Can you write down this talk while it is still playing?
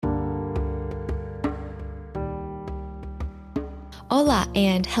Hola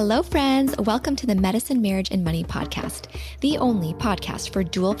and hello, friends. Welcome to the Medicine, Marriage, and Money podcast, the only podcast for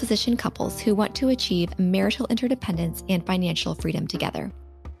dual physician couples who want to achieve marital interdependence and financial freedom together.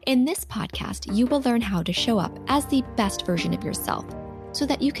 In this podcast, you will learn how to show up as the best version of yourself so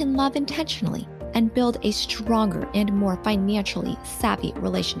that you can love intentionally and build a stronger and more financially savvy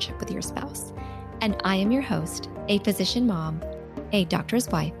relationship with your spouse. And I am your host, a physician mom, a doctor's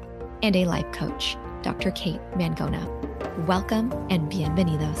wife, and a life coach, Dr. Kate Mangona. Welcome and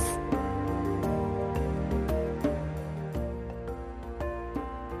bienvenidos.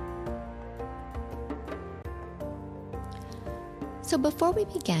 So before we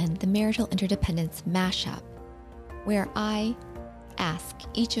begin the marital interdependence mashup, where I ask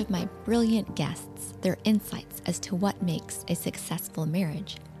each of my brilliant guests their insights as to what makes a successful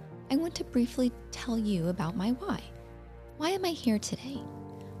marriage, I want to briefly tell you about my why. Why am I here today?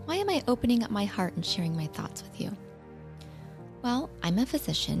 Why am I opening up my heart and sharing my thoughts with you? Well, I'm a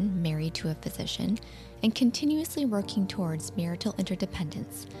physician, married to a physician, and continuously working towards marital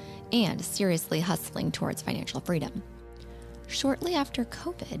interdependence and seriously hustling towards financial freedom. Shortly after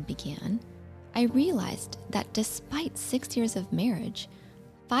COVID began, I realized that despite 6 years of marriage,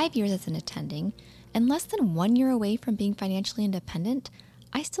 5 years as an attending, and less than 1 year away from being financially independent,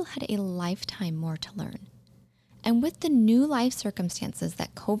 I still had a lifetime more to learn. And with the new life circumstances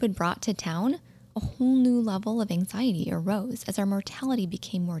that COVID brought to town, a whole new level of anxiety arose as our mortality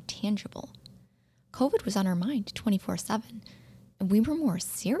became more tangible. COVID was on our mind 24/7, and we were more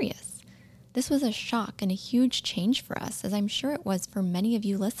serious. This was a shock and a huge change for us, as I'm sure it was for many of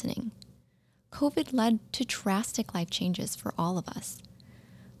you listening. COVID led to drastic life changes for all of us.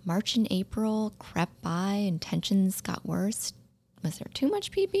 March and April crept by and tensions got worse. Was there too much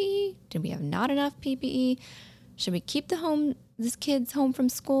PPE? Did we have not enough PPE? Should we keep this kids home from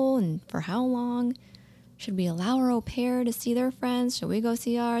school, and for how long? Should we allow our au pair to see their friends? Should we go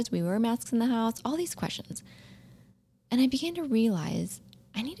see ours? We wear masks in the house? All these questions. And I began to realize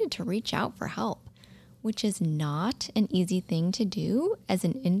I needed to reach out for help, which is not an easy thing to do as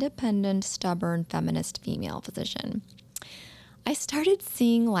an independent, stubborn, feminist female physician. I started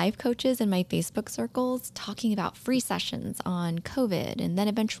seeing life coaches in my Facebook circles talking about free sessions on COVID and then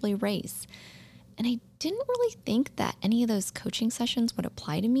eventually race. And I didn't really think that any of those coaching sessions would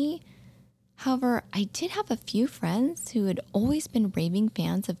apply to me. However, I did have a few friends who had always been raving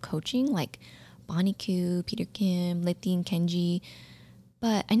fans of coaching, like Bonnie Koo, Peter Kim, Leti and Kenji,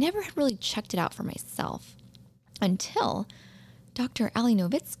 but I never had really checked it out for myself until Dr. Ali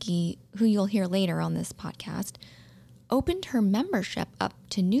Novitsky, who you'll hear later on this podcast, opened her membership up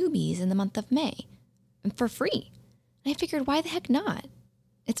to newbies in the month of May for free. And I figured, why the heck not?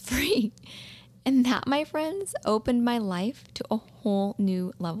 It's free. And that, my friends, opened my life to a whole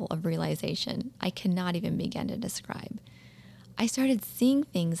new level of realization I cannot even begin to describe. I started seeing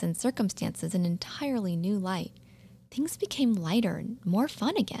things and circumstances in an entirely new light. Things became lighter and more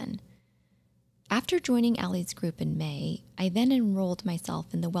fun again. After joining Ali's group in May, I then enrolled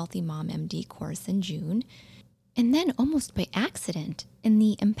myself in the Wealthy Mom MD course in June, and then almost by accident in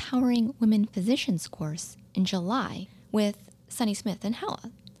the Empowering Women Physicians course in July with Sunny Smith and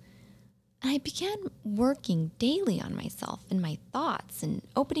Hella. And I began working daily on myself and my thoughts and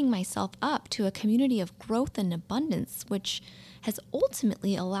opening myself up to a community of growth and abundance, which has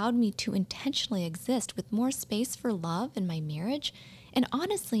ultimately allowed me to intentionally exist with more space for love in my marriage and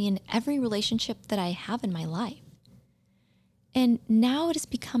honestly in every relationship that I have in my life. And now it has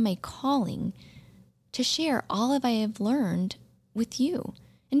become my calling to share all of I have learned with you.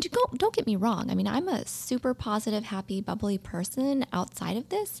 And don't get me wrong. I mean, I'm a super positive, happy, bubbly person outside of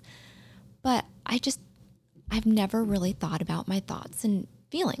this. But I've never really thought about my thoughts and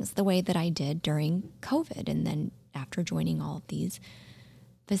feelings the way that I did during COVID and then after joining all of these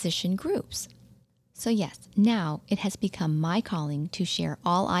physician groups. So yes, now it has become my calling to share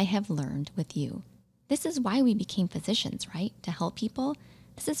all I have learned with you. This is why we became physicians, right? To help people.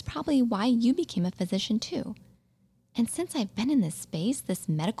 This is probably why you became a physician too. And since I've been in this space, this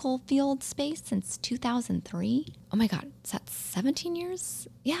medical field space since 2003, oh my God, is that 17 years?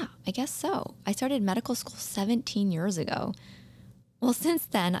 Yeah, I guess so. I started medical school 17 years ago. Well, since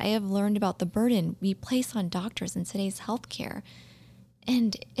then, I have learned about the burden we place on doctors in today's healthcare.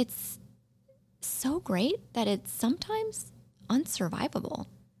 And it's so great that it's sometimes unsurvivable.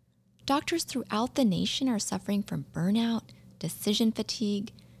 Doctors throughout the nation are suffering from burnout, decision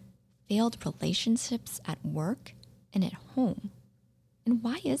fatigue, failed relationships at work, and at home. And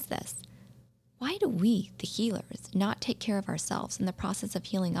why is this? Why do we, the healers, not take care of ourselves in the process of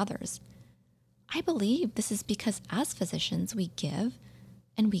healing others? I believe this is because as physicians, we give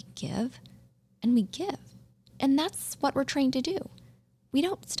and we give and we give. And that's what we're trained to do. We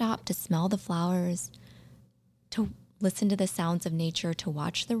don't stop to smell the flowers, to listen to the sounds of nature, to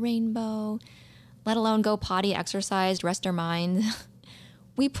watch the rainbow, let alone go potty, exercise, rest our minds.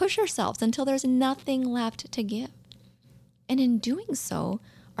 We push ourselves until there's nothing left to give. And in doing so,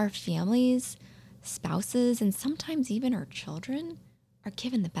 our families, spouses, and sometimes even our children are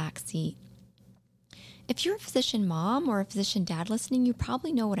given the back seat. If you're a physician mom or a physician dad listening, you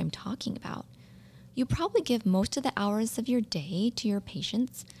probably know what I'm talking about. You probably give most of the hours of your day to your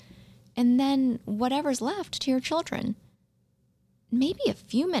patients, and then whatever's left to your children. Maybe a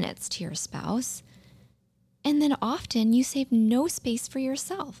few minutes to your spouse, and then often you save no space for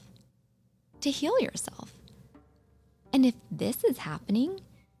yourself to heal yourself. And if this is happening,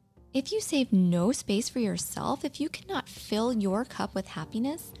 if you save no space for yourself, if you cannot fill your cup with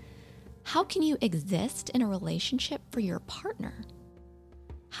happiness, how can you exist in a relationship for your partner?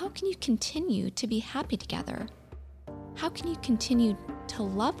 How can you continue to be happy together? How can you continue to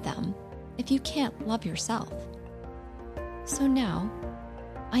love them if you can't love yourself? So now,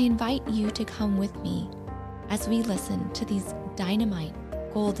 I invite you to come with me as we listen to these dynamite,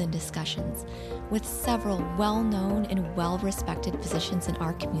 golden discussions with several well-known and well-respected physicians in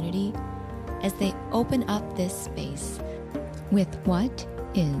our community as they open up this space with what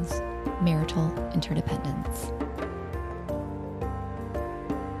is marital interdependence.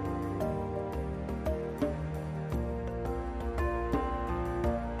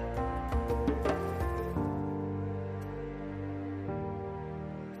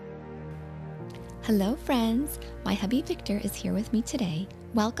 Hello, friends. My hubby Victor is here with me today.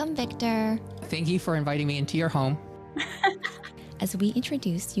 Welcome, Victor. Thank you for inviting me into your home. As we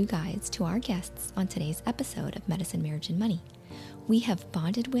introduce you guys to our guests on today's episode of Medicine, Marriage, and Money, we have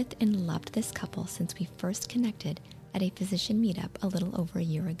bonded with and loved this couple since we first connected at a physician meetup a little over a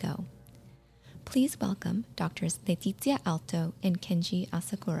year ago. Please welcome Doctors Letizia Alto and Kenji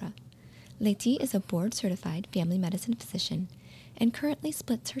Asakura. Leti is a board-certified family medicine physician and currently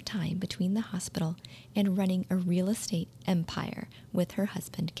splits her time between the hospital and running a real estate empire with her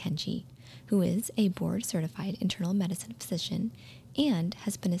husband, Kenji, who is a board-certified internal medicine physician and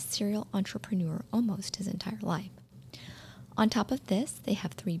has been a serial entrepreneur almost his entire life. On top of this, they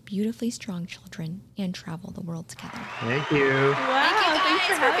have 3 beautifully strong children and travel the world together. Thank you. Wow, Thank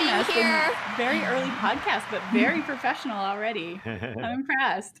you guys for being here. Very early podcast, but very professional already. I'm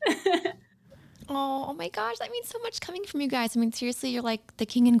impressed. Oh my gosh, that means so much coming from you guys. I mean, seriously, you're like the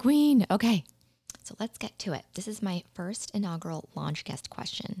king and queen. Okay, so let's get to it. This is my first inaugural launch guest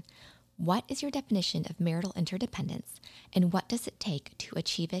question. What is your definition of marital interdependence, and what does it take to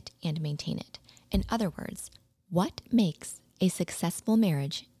achieve it and maintain it? In other words, what makes a successful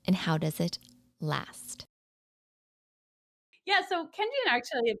marriage, and how does it last? Yeah, so Kenji and I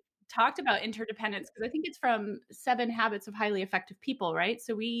actually have talked about interdependence because I think it's from 7 Habits of Highly Effective People, right?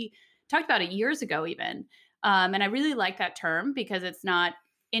 So we talked about it years ago even. And I really like that term because it's not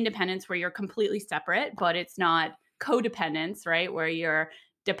independence where you're completely separate, but it's not codependence, right? Where you're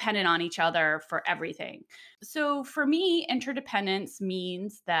dependent on each other for everything. So for me, interdependence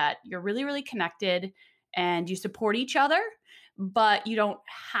means that you're really, really connected and you support each other, but you don't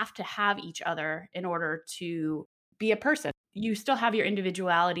have to have each other in order to be a person. You still have your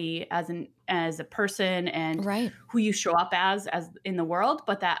individuality as a person and Right. who you show up as in the world,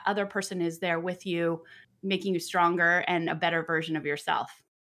 but that other person is there with you, making you stronger and a better version of yourself.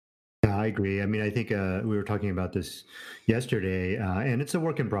 Yeah, I agree. I mean, I think we were talking about this yesterday, and it's a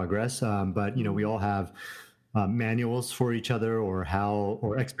work in progress. But we all have manuals for each other,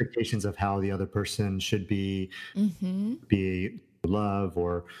 or expectations of how the other person should be love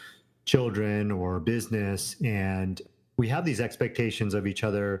or children or business, and we have these expectations of each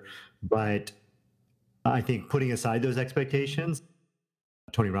other. But I think putting aside those expectations,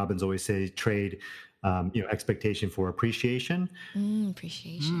 Tony Robbins always says trade expectation for appreciation.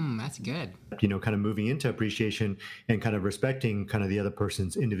 Appreciation. That's good. Kind of moving into appreciation and kind of respecting kind of the other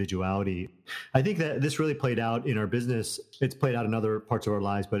person's individuality. I think that this really played out in our business. It's played out in other parts of our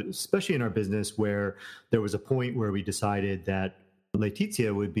lives, but especially in our business, where there was a point where we decided that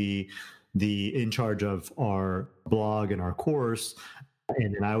Letizia would be in charge of our blog and our course,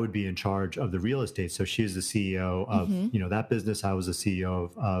 and then I would be in charge of the real estate. So she's the CEO of that business. I was the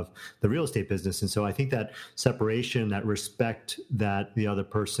CEO of the real estate business. And so I think that separation, that respect that the other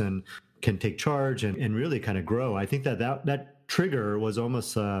person can take charge and really kind of grow. I think that trigger was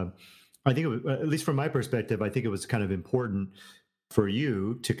almost, I think it was, at least from my perspective, I think it was kind of important for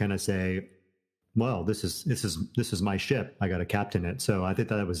you to kind of say, well, this is my ship. I got to captain it. So I think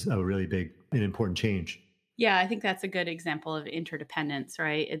that was a really big and important change. Yeah, I think that's a good example of interdependence,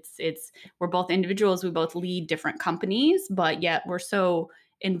 right? It's we're both individuals, we both lead different companies, but yet we're so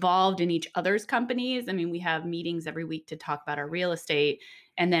involved in each other's companies. I mean, we have meetings every week to talk about our real estate.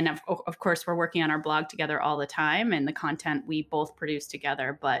 And then of course we're working on our blog together all the time and the content we both produce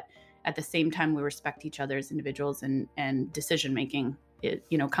together, but at the same time we respect each other as individuals and decision making it,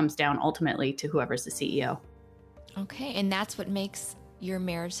 comes down ultimately to whoever's the CEO. Okay, and that's what makes your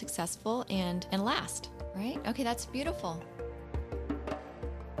marriage successful and last, right? Okay, that's beautiful.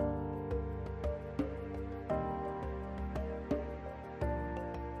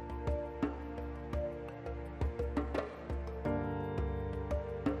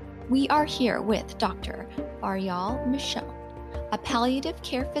 We are here with Dr. Faryal Michel, a palliative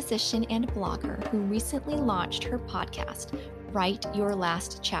care physician and blogger who recently launched her podcast, Write Your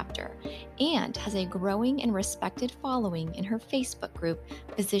Last Chapter, and has a growing and respected following in her Facebook group,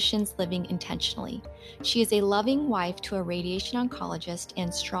 Physicians Living Intentionally. She is a loving wife to a radiation oncologist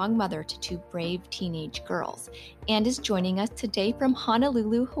and strong mother to 2 brave teenage girls, and is joining us today from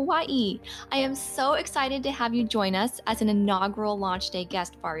Honolulu, Hawaii. I am so excited to have you join us as an inaugural Launch Day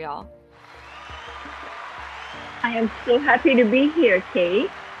guest, Faryal. I am so happy to be here, Kate.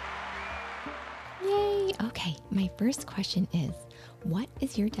 Yay! Okay, my first question is, what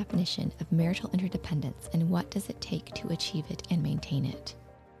is your definition of marital interdependence and what does it take to achieve it and maintain it?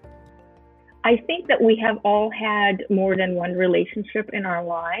 I think that we have all had more than one relationship in our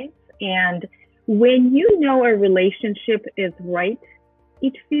lives. And when you know a relationship is right,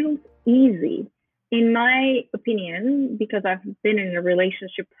 it feels easy. In my opinion, because I've been in a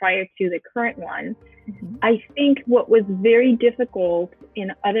relationship prior to the current one, I think what was very difficult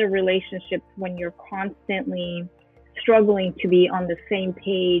in other relationships when you're constantly struggling to be on the same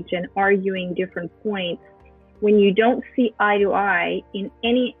page and arguing different points, when you don't see eye to eye in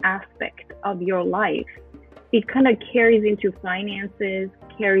any aspect of your life, it kind of carries into finances,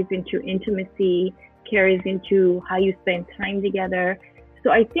 carries into intimacy, carries into how you spend time together.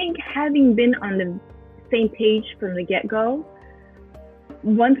 So I think having been on the same page from the get-go,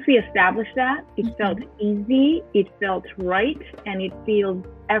 once we established that, it felt easy, it felt right, and it feels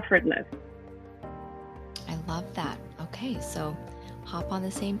effortless. I love that. Okay, so hop on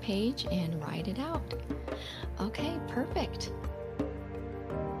the same page and ride it out. Okay, perfect.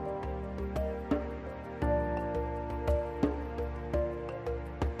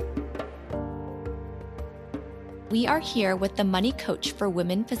 We are here with the money coach for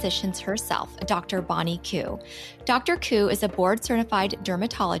women physicians herself, Dr. Bonnie Koo. Dr. Koo is a board-certified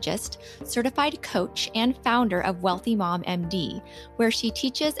dermatologist, certified coach, and founder of Wealthy Mom MD, where she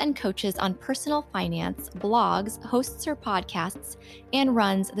teaches and coaches on personal finance, blogs, hosts her podcasts, and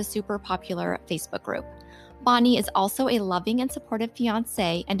runs the super popular Facebook group. Bonnie is also a loving and supportive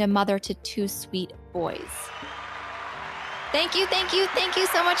fiancée and a mother to 2 sweet boys. Thank you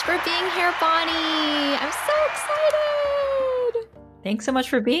so much for being here, Bonnie. I'm so excited. Thanks so much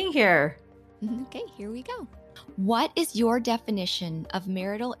for being here. Okay, here we go. What is your definition of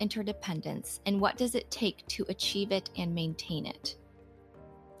marital interdependence and what does it take to achieve it and maintain it?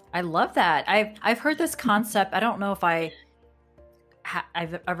 I love that. I've heard this concept. I don't know if I've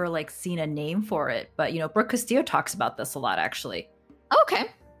ever seen a name for it, but Brooke Castillo talks about this a lot, actually. Okay.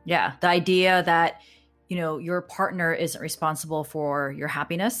 Yeah, the idea that your partner isn't responsible for your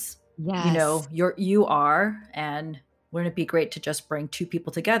happiness. Yes. You are, and wouldn't it be great to just bring 2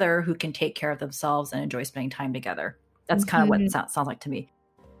 people together who can take care of themselves and enjoy spending time together? That's kind of what it sounds like to me.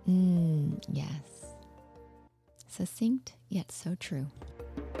 Yes. Succinct, yet so true.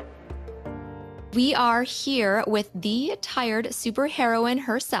 We are here with the tired superheroine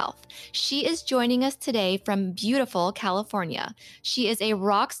herself. She is joining us today from beautiful California. She is a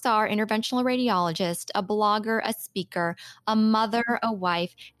rock star interventional radiologist, a blogger, a speaker, a mother, a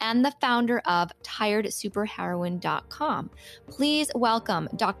wife, and the founder of TiredSuperheroine.com. Please welcome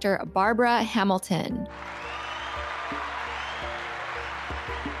Dr. Barbara Hamilton.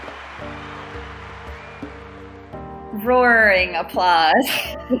 Roaring applause.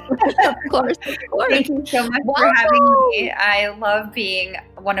 Of course. Thank you so much for having me. I love being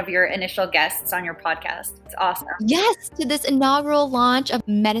one of your initial guests on your podcast. It's awesome. Yes, to this inaugural launch of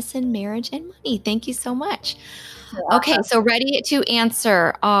Medicine, Marriage, and Money. Thank you so much. Okay, so ready to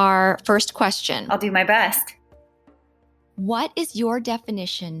answer our first question. I'll do my best. What is your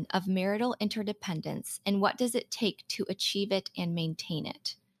definition of marital interdependence and what does it take to achieve it and maintain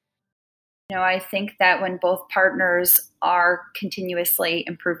it? I think that when both partners are continuously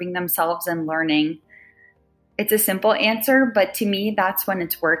improving themselves and learning, it's a simple answer, but to me, that's when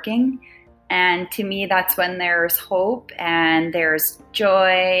it's working. And to me, that's when there's hope and there's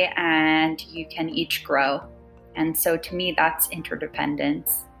joy and you can each grow. And so to me, that's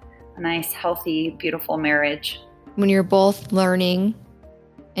interdependence, a nice, healthy, beautiful marriage. When you're both learning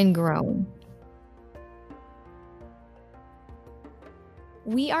and growing.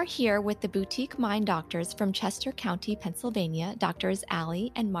 We are here with the Boutique Mind Doctors from Chester County, Pennsylvania, Doctors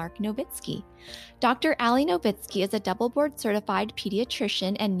Ali and Mark Novitsky. Dr. Ali Novitsky is a double board certified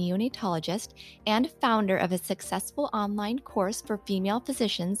pediatrician and neonatologist and founder of a successful online course for female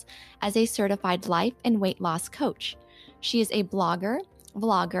physicians as a certified life and weight loss coach. She is a blogger,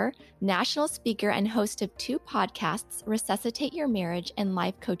 vlogger, national speaker, and host of 2 podcasts, Resuscitate Your Marriage and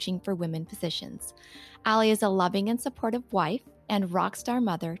Life Coaching for Women Physicians. Ali is a loving and supportive wife and rock star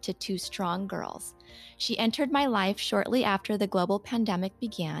mother to 2 strong girls. She entered my life shortly after the global pandemic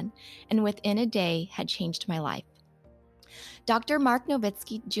began, and within a day had changed my life. Dr. Mark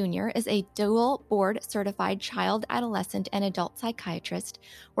Novitsky Jr. is a dual board certified child, adolescent, and adult psychiatrist,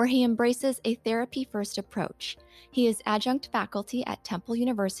 where he embraces a therapy-first approach. He is adjunct faculty at Temple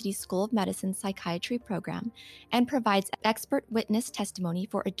University School of Medicine Psychiatry program and provides expert witness testimony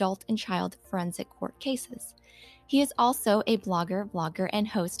for adult and child forensic court cases. He is also a blogger, vlogger, and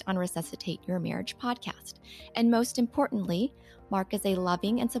host on Resuscitate Your Marriage podcast. And most importantly, Mark is a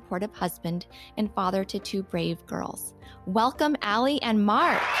loving and supportive husband and father to 2 brave girls. Welcome, Ali and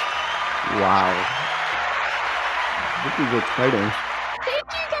Mark. Wow. This is exciting. Thank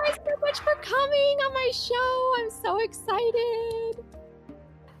you guys so much for coming on my show. I'm so excited.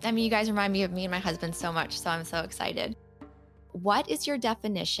 I mean, you guys remind me of me and my husband so much, so I'm so excited. What is your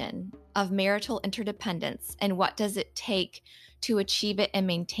definition of marital interdependence, and what does it take to achieve it and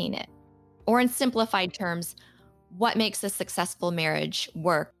maintain it? Or in simplified terms, what makes a successful marriage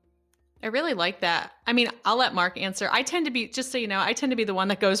work? I really like that. I mean, I'll let Mark answer. I tend to be, just so you know, I tend to be the one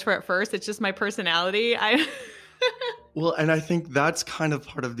that goes for it first. It's just my personality. Well, and I think that's kind of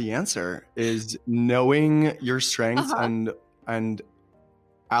part of the answer is knowing your strengths. And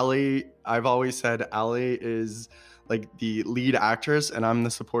Ali, I've always said Ali is like the lead actress and I'm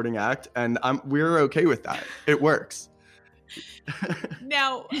the supporting act, and we're okay with that. It works.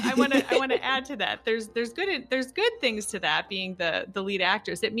 Now, I want to add to that. There's good things to that, being the lead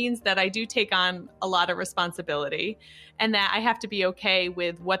actress. It means that I do take on a lot of responsibility, and that I have to be okay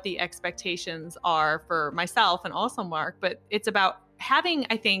with what the expectations are for myself and also Mark. But it's about having,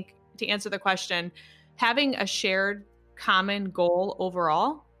 I think, to answer the question, having a shared common goal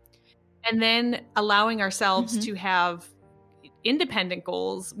overall, and then allowing ourselves to have independent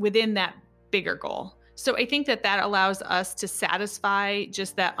goals within that bigger goal. So I think that allows us to satisfy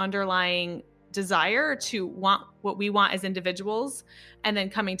just that underlying desire to want what we want as individuals, and then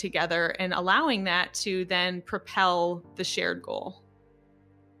coming together and allowing that to then propel the shared goal.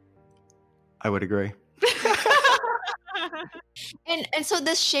 I would agree. And so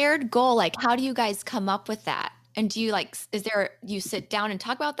this shared goal, like, how do you guys come up with that? And do you you sit down and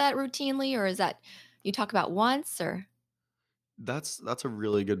talk about that routinely, or is that you talk about once, or? That's a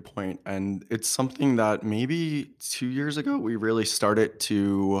really good point. And it's something that maybe 2 years ago, we really started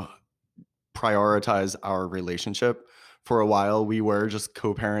to prioritize our relationship. For a while, we were just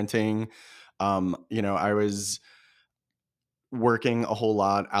co-parenting. I was working a whole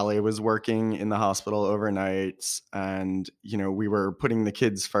lot. Ali was working in the hospital overnights, and, we were putting the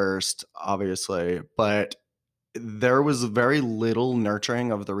kids first, obviously, but there was very little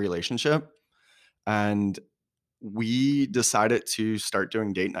nurturing of the relationship. And we decided to start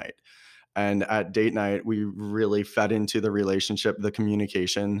doing date night. And at date night, we really fed into the relationship, the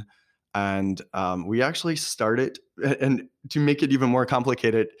communication. And we actually started, and to make it even more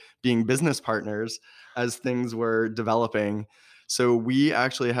complicated, being business partners as things were developing. So we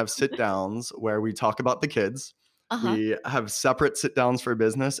actually have sit downs where we talk about the kids. We have separate sit downs for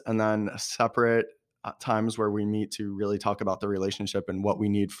business, and then separate times where we meet to really talk about the relationship and what we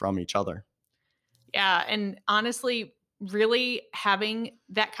need from each other. Yeah. And honestly, really having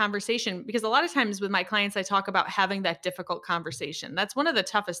that conversation, because a lot of times with my clients, I talk about having that difficult conversation. That's one of the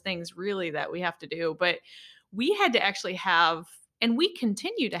toughest things really that we have to do. But we had to actually have, and we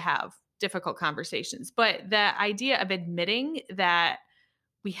continue to have, difficult conversations. But the idea of admitting that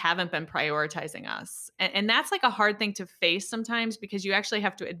we haven't been prioritizing us. And that's like a hard thing to face sometimes, because you actually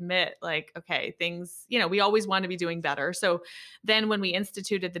have to admit, like, okay, things, we always want to be doing better. So then when we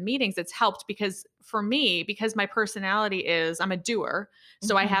instituted the meetings, it's helped, because for me, because my personality is, I'm a doer.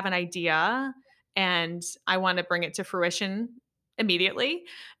 So I have an idea and I want to bring it to fruition immediately.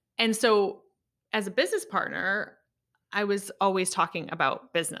 And so as a business partner, I was always talking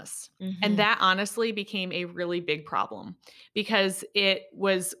about business. And that honestly became a really big problem, because it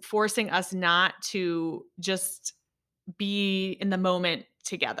was forcing us not to just be in the moment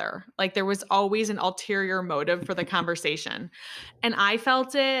together. Like there was always an ulterior motive for the conversation. And I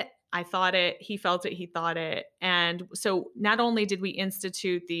felt it, I thought it, he felt it, he thought it. And so not only did we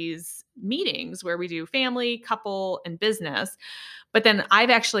institute these meetings where we do family, couple, and business, but then I've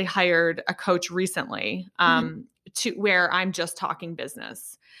actually hired a coach recently to where I'm just talking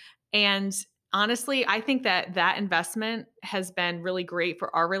business. And honestly, I think that investment has been really great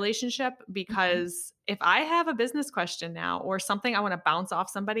for our relationship because if I have a business question now or something I want to bounce off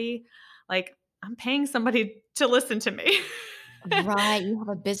somebody, like I'm paying somebody to listen to me. Right. You have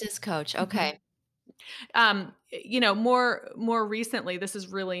a business coach. Okay. More recently, this is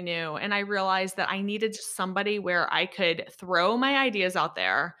really new. And I realized that I needed just somebody where I could throw my ideas out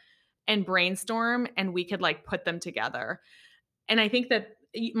there and brainstorm and we could like put them together. And I think that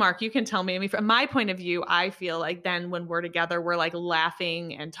Mark, you can tell me, I mean, from my point of view, I feel like then when we're together, we're like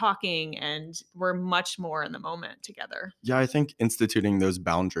laughing and talking and we're much more in the moment together. Yeah, I think instituting those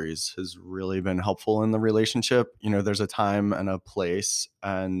boundaries has really been helpful in the relationship. There's a time and a place.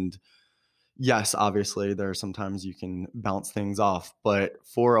 And yes, obviously, there are sometimes you can bounce things off. But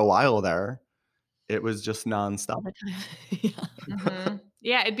for a while there, it was just nonstop. All the time. Yeah. Mm-hmm.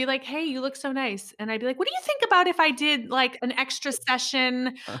 Yeah, it'd be like, hey, you look so nice. And I'd be like, what do you think about if I did like an extra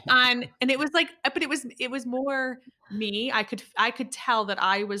session on, and it was like, but it was more me. I could tell that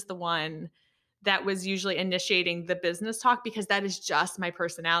I was the one that was usually initiating the business talk because that is just my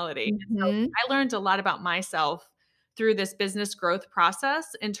personality. So I learned a lot about myself through this business growth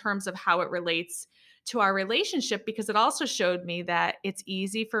process in terms of how it relates to our relationship, because it also showed me that it's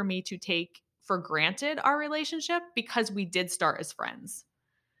easy for me to take for granted our relationship because we did start as friends.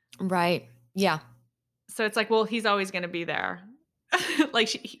 Right. Yeah. So it's like, well, he's always going to be there. Like,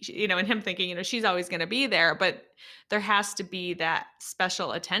 she, and him thinking, she's always going to be there, but there has to be that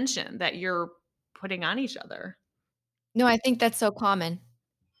special attention that you're putting on each other. No, I think that's so common.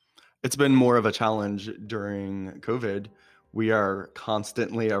 It's been more of a challenge during COVID. We are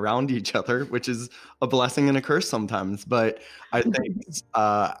constantly around each other, which is a blessing and a curse sometimes. But I think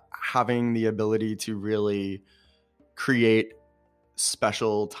having the ability to really create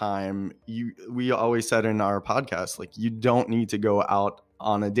special time, we always said in our podcast, like you don't need to go out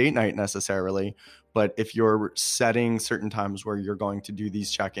on a date night necessarily, but if you're setting certain times where you're going to do these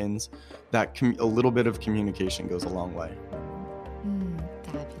check-ins, that a little bit of communication goes a long way.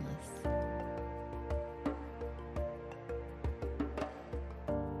 Fabulous.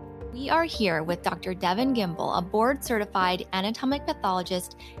 We are here with Dr. Devin Gimbel, a board-certified anatomic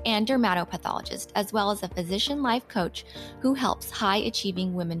pathologist and dermatopathologist, as well as a physician life coach who helps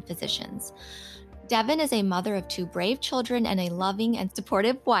high-achieving women physicians. Devin is a mother of 2 brave children and a loving and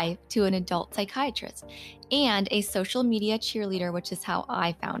supportive wife to an adult psychiatrist, and a social media cheerleader, which is how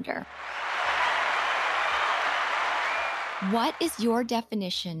I found her. What is your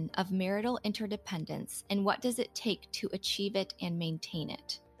definition of marital interdependence, and what does it take to achieve it and maintain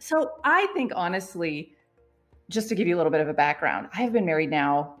it? So I think, honestly, just to give you a little bit of a background, I have been married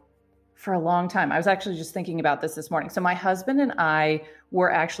now for a long time. I was actually just thinking about this morning. So my husband and I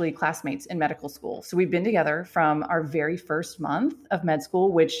were actually classmates in medical school. So we've been together from our very first month of med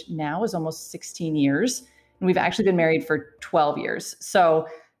school, which now is almost 16 years. And we've actually been married for 12 years. So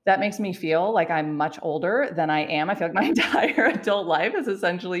that makes me feel like I'm much older than I am. I feel like my entire adult life has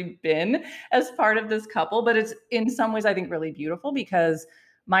essentially been as part of this couple. But it's in some ways, I think, really beautiful because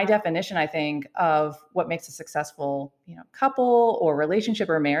my definition, I think, of what makes a successful, couple or relationship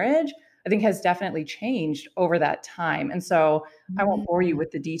or marriage, I think has definitely changed over that time. And so I won't bore you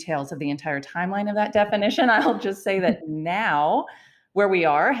with the details of the entire timeline of that definition. I'll just say that now, where we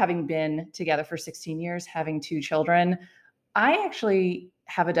are, having been together for 16 years, having 2 children, I actually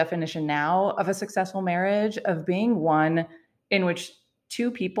have a definition now of a successful marriage of being one in which 2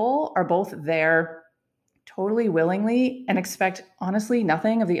 people are both there totally willingly and expect honestly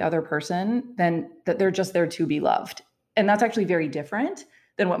nothing of the other person than that they're just there to be loved. And that's actually very different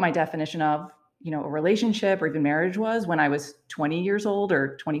than what my definition of, a relationship or even marriage was when I was 20 years old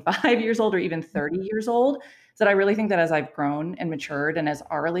or 25 years old or even 30 years old. So that I really think that as I've grown and matured and as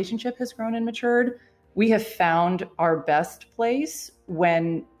our relationship has grown and matured, we have found our best place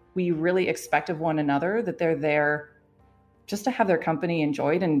when we really expect of one another that they're there just to have their company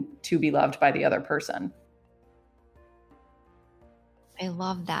enjoyed and to be loved by the other person. I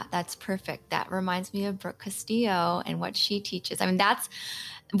love that. That's perfect. That reminds me of Brooke Castillo and what she teaches. I mean, that's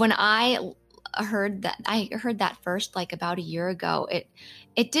when I heard that first, like about a year ago,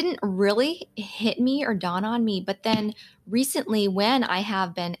 it didn't really hit me or dawn on me. But then recently, when I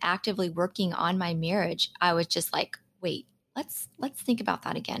have been actively working on my marriage, I was just like, wait, let's think about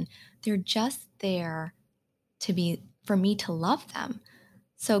that again. They're just there for me to love them.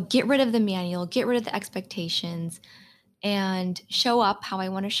 So get rid of the manual, get rid of the expectations, and show up how I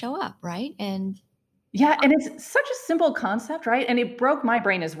want to show up, right? And Yeah, and it's such a simple concept, right? And it broke my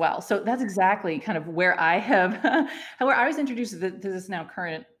brain as well. So that's exactly kind of where I have, where I was introduced to this now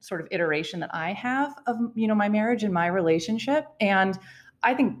current sort of iteration that I have of, my marriage and my relationship. And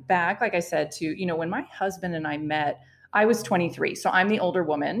I think back, like I said, to, when my husband and I met, I was 23. So I'm the older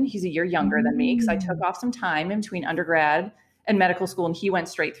woman. He's a year younger than me because I took off some time in between undergrad and medical school, and he went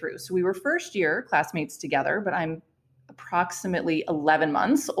straight through. So we were first year classmates together, but I'm approximately 11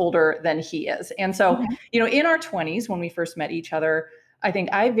 months older than he is. And so, in our 20s, when we first met each other, I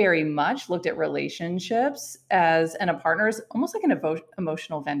think I very much looked at relationships and a partner as almost like an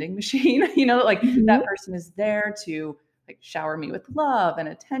emotional vending machine, like that person is there to like shower me with love and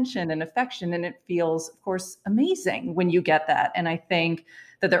attention and affection. And it feels, of course, amazing when you get that. And I think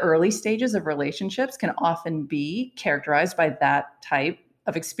that the early stages of relationships can often be characterized by that type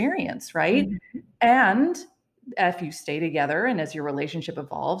of experience, right? And if you stay together and as your relationship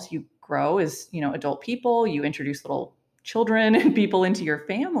evolves, you grow as, adult people, you introduce little children and people into your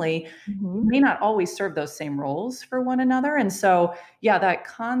family, you may not always serve those same roles for one another. And so, yeah, that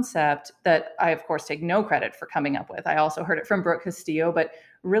concept that I, of course, take no credit for coming up with. I also heard it from Brooke Castillo, but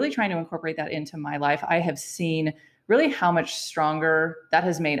really trying to incorporate that into my life. I have seen really how much stronger that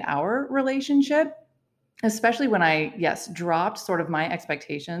has made our relationship, especially when I, dropped sort of my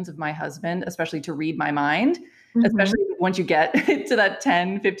expectations of my husband, especially to read my mind, especially once you get to that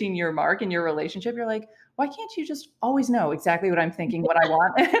 10, 15-year mark in your relationship, you're like, why can't you just always know exactly what I'm thinking, what I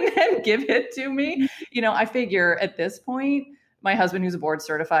want, and give it to me? I figure at this point, my husband, who's a board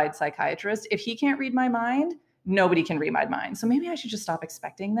certified psychiatrist, if he can't read my mind, nobody can read my mind. So maybe I should just stop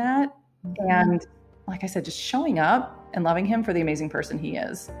expecting that. And like I said, just showing up and loving him for the amazing person he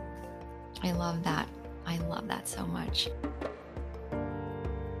is. I love that. I love that so much.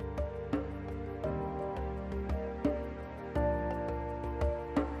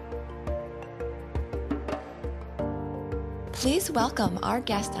 Please welcome our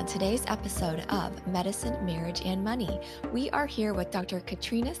guest on today's episode of Medicine, Marriage, and Money. We are here with Dr.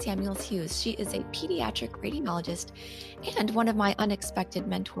 Katrina Samuels-Hughes. She is a pediatric radiologist and one of my unexpected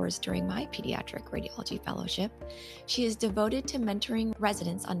mentors during my pediatric radiology fellowship. She is devoted to mentoring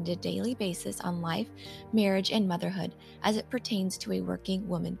residents on a daily basis on life, marriage, and motherhood as it pertains to a working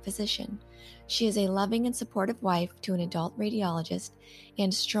woman physician. She is a loving and supportive wife to an adult radiologist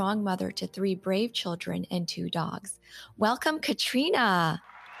and strong mother to 3 brave children and 2 dogs. Welcome, Katrina.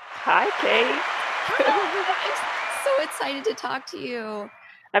 Hi, Kate. I'm so excited to talk to you.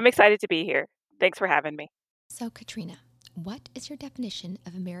 I'm excited to be here. Thanks for having me. So, Katrina, what is your definition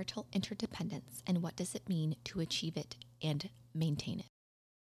of marital interdependence, and what does it mean to achieve it and maintain it?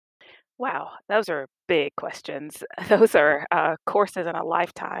 Wow, those are big questions. Those are courses in a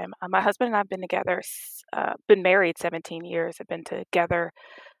lifetime. My husband and I have been together, been married 17 years, have been together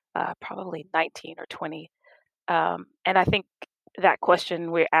probably 19 or 20. And I think that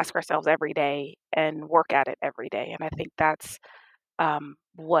question we ask ourselves every day and work at it every day. And I think that's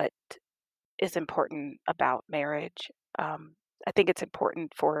what is important about marriage. I think it's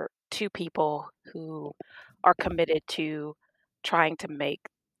important for 2 people who are committed to trying to make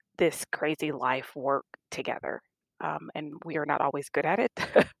this crazy life work together. And we are not always good at it.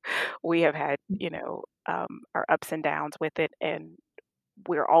 We have had, our ups and downs with it, and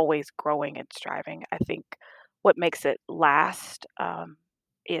we're always growing and striving. I think what makes it last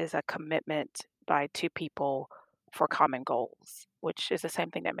is a commitment by 2 people for common goals, which is the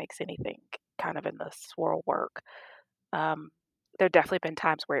same thing that makes anything kind of in the swirl work. There definitely been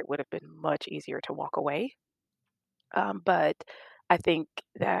times where it would have been much easier to walk away. But I think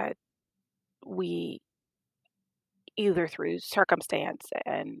that we either through circumstance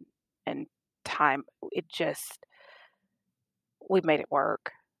and time, we've made it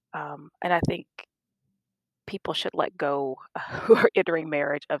work. And I think people should let go who are entering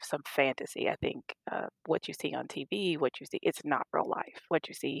marriage of some fantasy. I think what you see on TV, what you see, it's not real life. What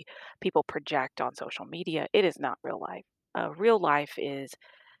you see people project on social media, it is not real life. Real life is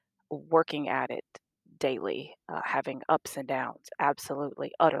working at it daily, having ups and downs,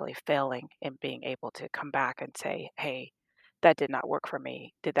 absolutely, utterly failing and being able to come back and say, hey, that did not work for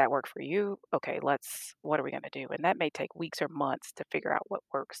me. Did that work for you? Okay, what are we going to do? And that may take weeks or months to figure out what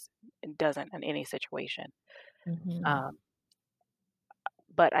works and doesn't in any situation.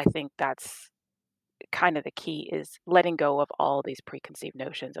 But I think that's kind of the key, is letting go of all these preconceived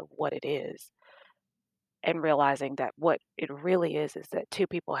notions of what it is and realizing that what it really is that 2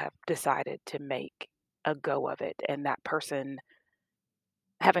 people have decided to make a go of it, and that person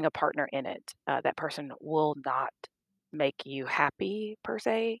having a partner in it, that person will not make you happy per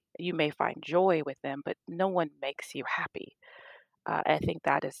se. You may find joy with them, but no one makes you happy. I think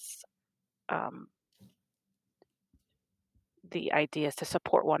that is um, the idea is to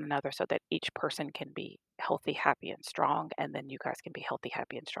support one another so that each person can be healthy, happy, and strong, and then you guys can be healthy,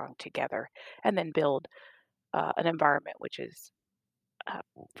 happy, and strong together, and then build an environment which is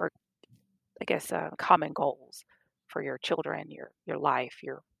for, I guess, common goals for your children, your life,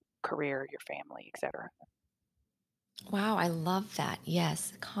 your career, your family, etc. Wow, I love that.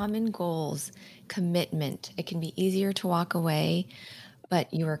 Yes, common goals, commitment. It can be easier to walk away,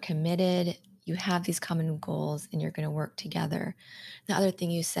 but you are committed. You have these common goals and you're going to work together. The other thing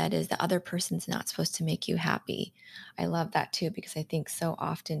you said is the other person's not supposed to make you happy. I love that too, because I think so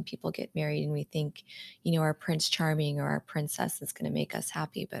often people get married and we think, our Prince Charming or our princess is going to make us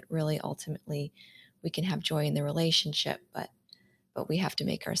happy, but really ultimately we can have joy in the relationship, but we have to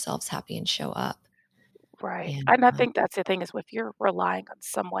make ourselves happy and show up. Right. And And I think that's the thing is if you're relying on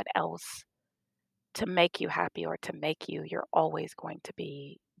someone else to make you happy or to make you, you're always going to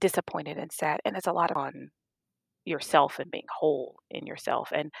be disappointed and sad. And it's a lot on yourself and being whole in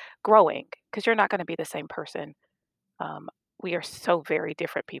yourself and growing because you're not going to be the same person. Um, we are so very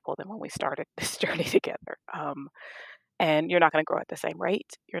different people than when we started this journey together. And you're not going to grow at the same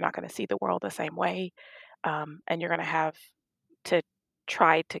rate. You're not going to see the world the same way. And you're going to have to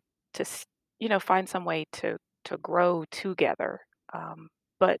try to find some way to grow together.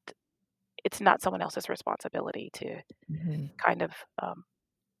 But it's not someone else's responsibility to Mhm. kind of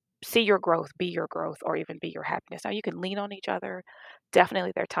see your growth, be your growth, or even be your happiness. Now, you can lean on each other.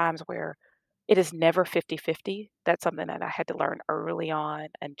 Definitely, there are times where it is never 50-50. That's something that I had to learn early on,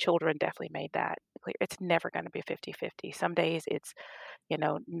 and children definitely made that clear. It's never going to be 50-50. Some days it's,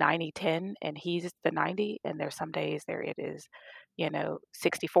 90-10, and he's the 90, and there's some days there it is,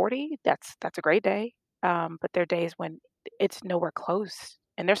 60-40. That's a great day. But there are days when it's nowhere close.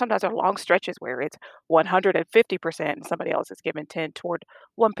 And there's sometimes there are long stretches where it's 150% and somebody else is giving 10 toward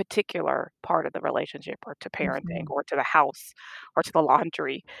one particular part of the relationship or to parenting Mhm. or to the house or to the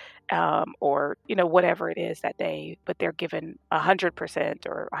laundry or whatever it is that day, but they're given 100%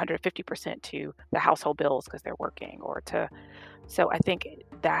 or 150% to the household bills because they're working or to. So I think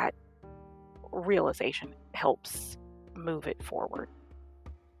that realization helps move it forward.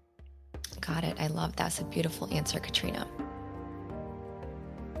 Got it. I love that. That's a beautiful answer, Katrina.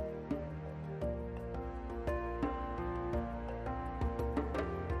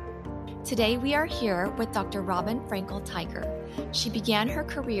 Today, we are here with Dr. Robin Frankel Tiger. She began her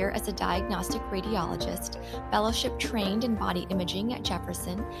career as a diagnostic radiologist, fellowship trained in body imaging at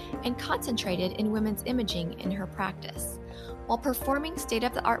Jefferson, and concentrated in women's imaging in her practice. While performing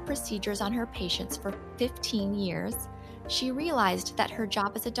state-of-the-art procedures on her patients for 15 years, she realized that her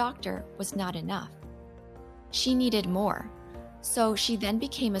job as a doctor was not enough. She needed more. So she then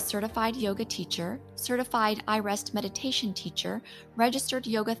became a certified yoga teacher, certified iRest meditation teacher, registered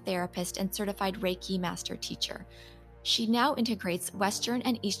yoga therapist, and certified Reiki master teacher. She now integrates Western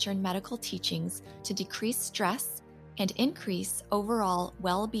and Eastern medical teachings to decrease stress and increase overall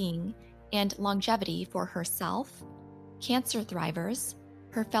well-being and longevity for herself, cancer thrivers,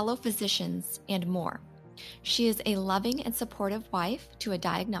 her fellow physicians, and more. She is a loving and supportive wife to a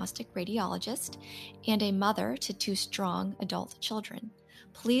diagnostic radiologist and a mother to 2 strong adult children.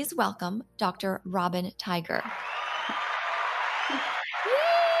 Please welcome Dr. Robin Tiger.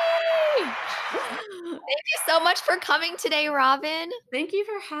 Yay! Thank you so much for coming today, Robin. Thank you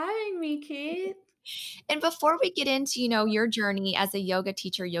for having me, Kate. And before we get into, your journey as a yoga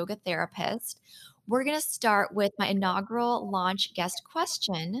teacher, yoga therapist, we're going to start with my inaugural launch guest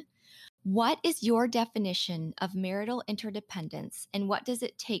question. What is your definition of marital interdependence, and what does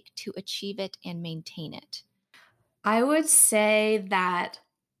it take to achieve it and maintain it? I would say that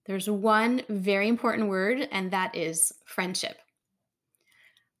there's one very important word, and that is friendship.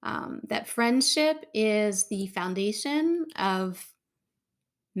 That friendship is the foundation of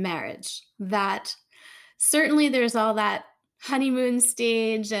marriage. That certainly there's all that honeymoon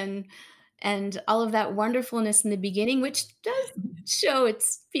stage and all of that wonderfulness in the beginning, which does show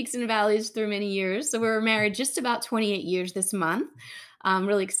its peaks and valleys through many years. So we're married just about 28 years this month. I'm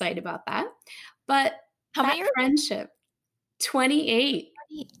really excited about that. But How that many years? friendship, 28.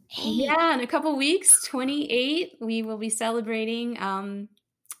 28. Yeah, in a couple weeks, 28, we will be celebrating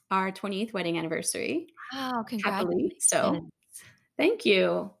our 28th wedding anniversary. Wow, Happily. congratulations. So thank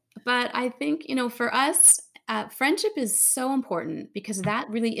you. But I think, for us, friendship is so important because that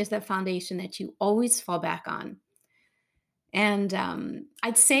really is the foundation that you always fall back on. And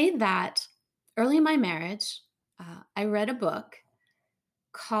I'd say that early in my marriage, I read a book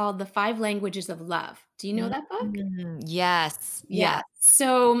called The 5 Languages of Love Do you know that book? Yes. Yeah.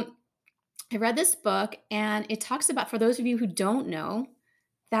 So I read this book, and it talks about, for those of you who don't know,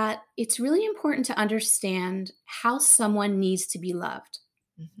 that it's really important to understand how someone needs to be loved.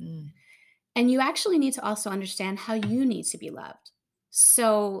 And you actually need to also understand how you need to be loved.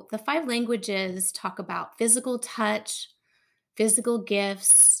 So the 5 languages talk about physical touch, physical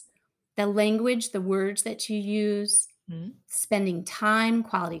gifts, the language, the words that you use, spending time,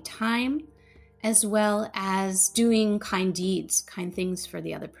 quality time, as well as doing kind deeds, kind things for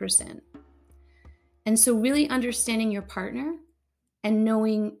the other person. And so really understanding your partner and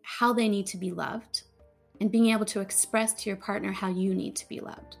knowing how they need to be loved and being able to express to your partner how you need to be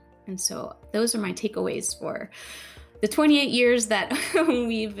loved. And so those are my takeaways for the 28 years that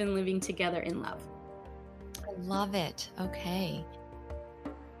we've been living together in love. I love it. Okay.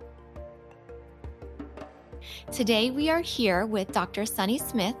 Today we are here with Dr. Sunny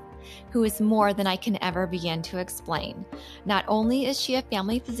Smith, who is more than I can ever begin to explain. Not only is she a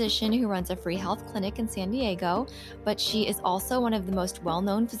family physician who runs a free health clinic in San Diego, but she is also one of the most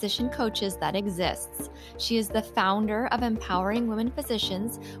well-known physician coaches that exists. She is the founder of Empowering Women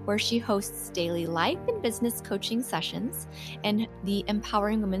Physicians, where she hosts daily life and business coaching sessions, and the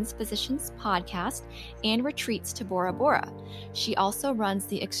Empowering Women's Physicians podcast, and retreats to Bora Bora. She also runs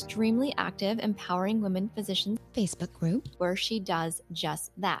the extremely active Empowering Women Physicians Facebook group, where she does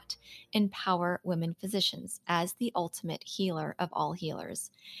just that. Empower women physicians as the ultimate healer of all healers.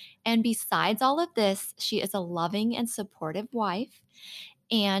 And besides all of this, she is a loving and supportive wife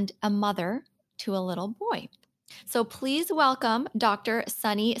and a mother to a little boy. So please welcome Dr.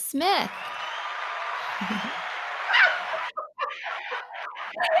 Sunny Smith.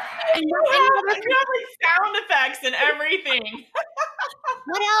 And you have like sound effects and everything.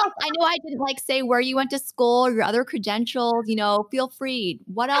 What else? I know I didn't say where you went to school, your other credentials, feel free.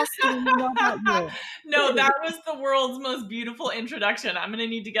 What else do we know about you? No, that was the world's most beautiful introduction. I'm going to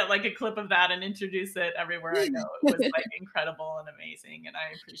need to get a clip of that and introduce it everywhere I go. It was incredible and amazing. And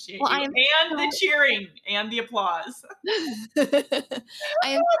I appreciate you. And the cheering and the applause. I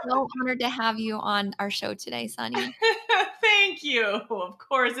am so honored to have you on our show today, Sunny. Thank you. Of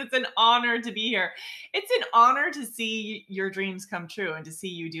course, it's an honor to be here. It's an honor to see your dreams come true and to see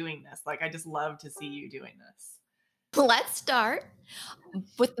you doing this. I just love to see you doing this. Let's start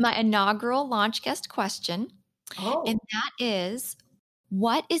with my inaugural launch guest question. And that is,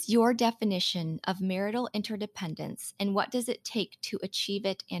 what is your definition of marital interdependence, and what does it take to achieve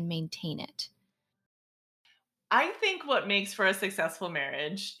it and maintain it? I think what makes for a successful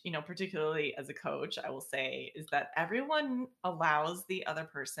marriage, particularly as a coach, I will say, is that everyone allows the other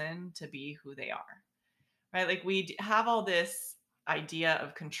person to be who they are, right? We have all this idea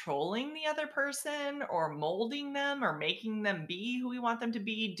of controlling the other person or molding them or making them be who we want them to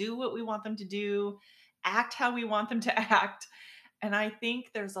be, do what we want them to do, act how we want them to act. And I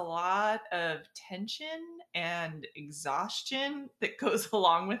think there's a lot of tension and exhaustion that goes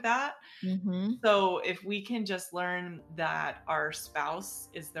along with that. Mm-hmm. So if we can just learn that our spouse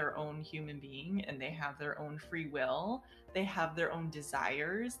is their own human being and they have their own free will, they have their own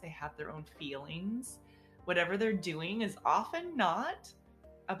desires, they have their own feelings, whatever they're doing is often not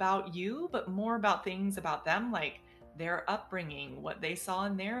about you, but more about things about them, like their upbringing, what they saw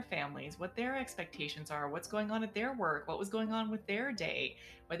in their families, what their expectations are, what's going on at their work, what was going on with their day,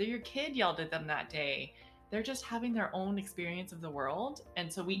 whether your kid yelled at them that day. They're just having their own experience of the world.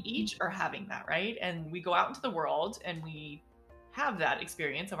 And so we each are having that, right? And we go out into the world and we have that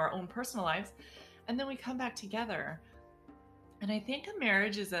experience of our own personal lives. And then we come back together. And I think a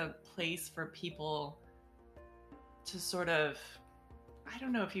marriage is a place for people to sort of, I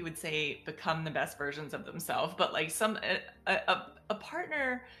don't know if you would say become the best versions of themselves, but a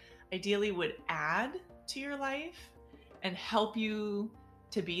partner ideally would add to your life and help you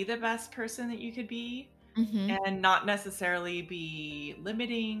to be the best person that you could be. Mm-hmm. And not necessarily be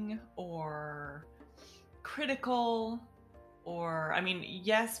limiting or critical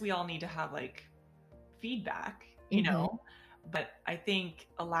yes, we all need to have feedback, but I think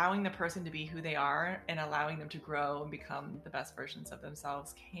allowing the person to be who they are and allowing them to grow and become the best versions of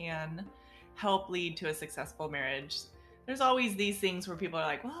themselves can help lead to a successful marriage. There's always these things where people are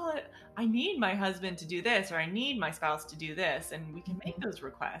like, well, I need my husband to do this, or I need my spouse to do this. And we can make those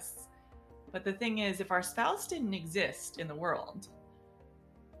requests. But the thing is, if our spouse didn't exist in the world,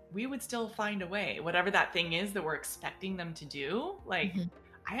 we would still find a way, whatever that thing is that we're expecting them to do.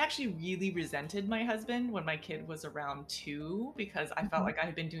 I actually really resented my husband when my kid was around 2, because I felt like I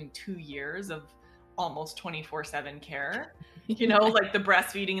had been doing 2 years of almost 24/7 care, the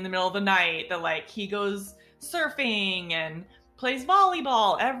breastfeeding in the middle of the night, he goes surfing and plays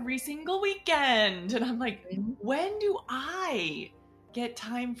volleyball every single weekend. And I'm like, when do I get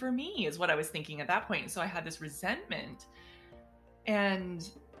time for me, is what I was thinking at that point. So I had this resentment. And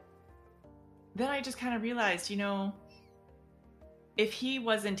then I just kind of realized, you know, if he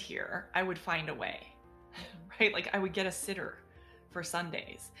wasn't here, I would find a way, right? Like I would get a sitter for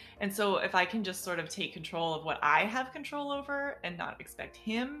Sundays. And so if I can just sort of take control of what I have control over and not expect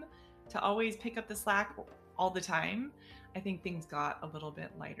him to always pick up the slack all the time, I think things got a little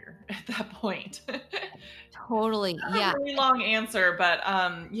bit lighter at that point. Totally. Yeah. A really long answer, but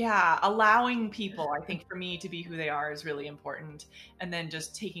yeah, allowing people, I think for me to be who they are is really important. And then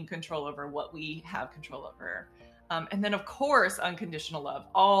just taking control over what we have control over. And then of course, unconditional love,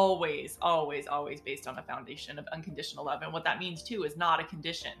 always, always, always based on a foundation of unconditional love. And what that means too is not a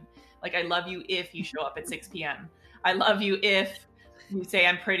condition. Like I love you if you show up at 6 p.m. I love you if you say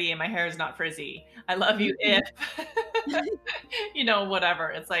I'm pretty and my hair is not frizzy. I love you if, you know, whatever.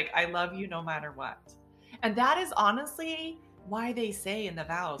 It's like, I love you no matter what. And that is honestly why they say in the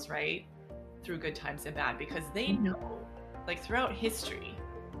vows, right? Through good times and bad, because they know, like throughout history,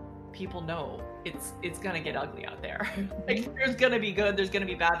 people know it's going to get ugly out there. Like there's going to be good, there's going to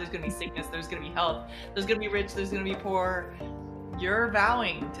be bad, there's going to be sickness, there's going to be health, there's going to be rich, there's going to be poor. You're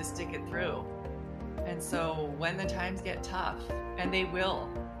vowing to stick it through. And so when the times get tough, and they will,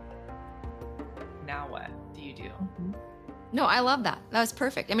 now what do you do? No, I love that. That was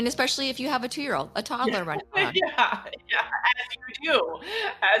perfect. I mean, especially if you have a 2-year-old, a toddler running around. Yeah,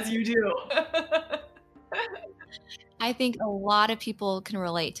 as you do. I think a lot of people can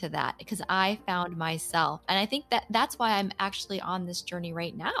relate to that because I found myself, and I think that that's why I'm actually on this journey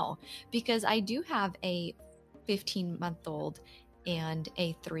right now, because I do have a 15-month-old and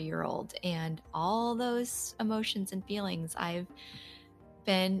a 3-year-old, and all those emotions and feelings I've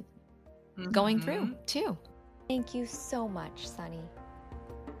been going through too. Thank you so much, Sunny.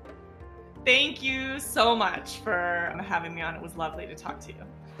 Thank you so much for having me on. It was lovely to talk to you.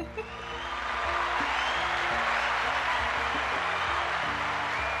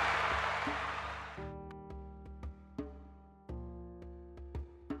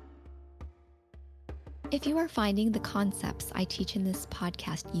 If you are finding the concepts I teach in this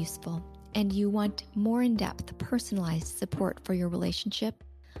podcast useful and you want more in-depth, personalized support for your relationship,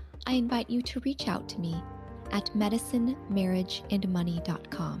 I invite you to reach out to me at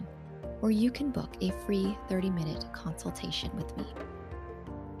medicinemarriageandmoney.com, where you can book a free 30-minute consultation with me.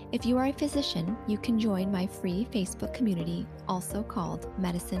 If you are a physician, you can join my free Facebook community, also called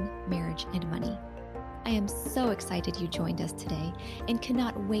Medicine, Marriage, and Money. I am so excited you joined us today and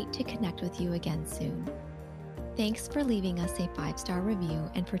cannot wait to connect with you again soon. Thanks for leaving us a 5-star review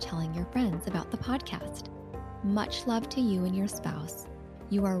and for telling your friends about the podcast. Much love to you and your spouse.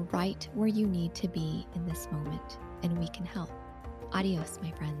 You are right where you need to be in this moment, and we can help. Adios,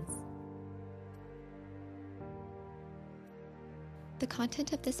 my friends. The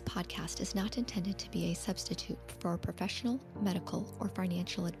content of this podcast is not intended to be a substitute for professional, medical, or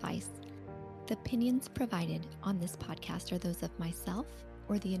financial advice. The opinions provided on this podcast are those of myself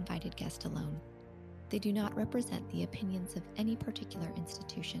or the invited guest alone. They do not represent the opinions of any particular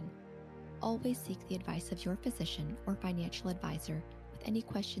institution. Always seek the advice of your physician or financial advisor with any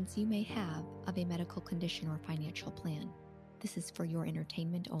questions you may have of a medical condition or financial plan. This is for your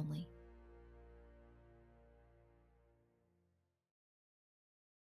entertainment only.